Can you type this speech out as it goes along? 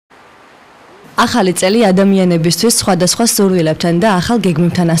ახალი წელი ადამიანებისთვის სხვადასხვა სურვილებთან და ახალ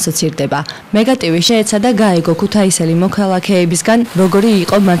გეგმებთან ასოცირდება. მეგატვი შეეცადა გაეგო ქუთაისელი მოქალაქეებისგან, როგორი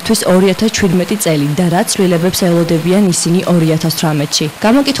იყო მათთვის 2017 წელი და რა ცვლილებებს ელოდებიან ისინი 2018-ში.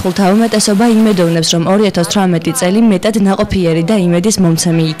 გამოკითხულთა უმეტესობა იმედოვნებს, რომ 2018 წელი მეტად ნაყოფიერი და იმედის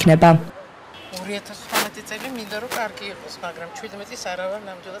მომცემი იქნება. 2018 წელი მინდა რომ კარგი იყოს, მაგრამ 17-ის არა ვარ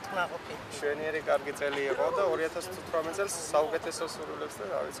ნამდვილად კმაყოფილი. შვენიერი კარგი წელი იყო და 2018 წელს საუკეთესო სურვილებს და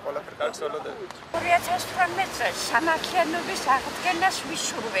რა ვიცი, ყველაფერი კარგს ველოდები. 2018 წელს სამართლიანობის აღდგენას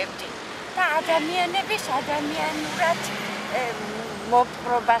ვისურვებდი და ადამიანების ადამიანურად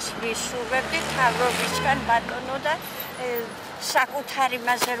მოპყრობას ვისურვებდი თავრობისგან ბატონო და საკუთარ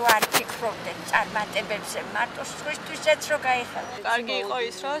იმაზე რომ არ ფიქრობდნენ წარმატებებზე, მარტო სხვისთვისაც რომ გაიხადე. კარგი იყო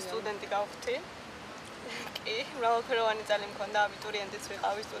ის, რომ სტუდენტი გავხდი. კი, მრავალფეროვანი წელი მქონდა, აბიტურიენტიც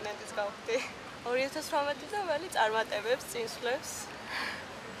ვიყავი, სტუდენტიც გავხდი. 2018 და ველი წარმატებებს, წინსვლებს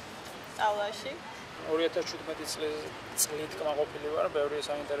სწავლაში. 2017 წლით კმაყოფილი ვარ, ბევრი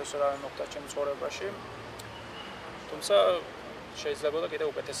საინტერესო რამე მოხდა ჩემს ცხოვრებაში. თუმცა შეიძლება და კიდევ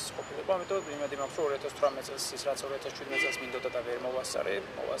უკეთესი ყოფილიყო, ამიტომ იმედი მაქვს, რომ 2018 წელს ის რაც 2017 წელს მინდოდა და ვერ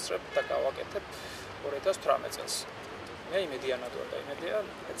მოვასწრებ და გავაკეთებ 2018 წელს. მე იმედიანად ვარ და იმედია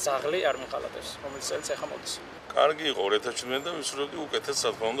ზაღლი არ მიყალატებს, რომელიც წელს ახლა მოდის. კარგი იყო 2017 და ვისურვებდი უკეთეს,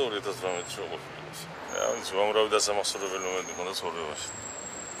 რა თქმა უნდა 2018-ში რომ ყოფილიყოს. ამის უამრავი დასამახსოვრებელი მომენტი მქონდა ცხოვრებაში.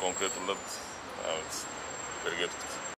 კონკრეტულად, ვერ გეტყვით.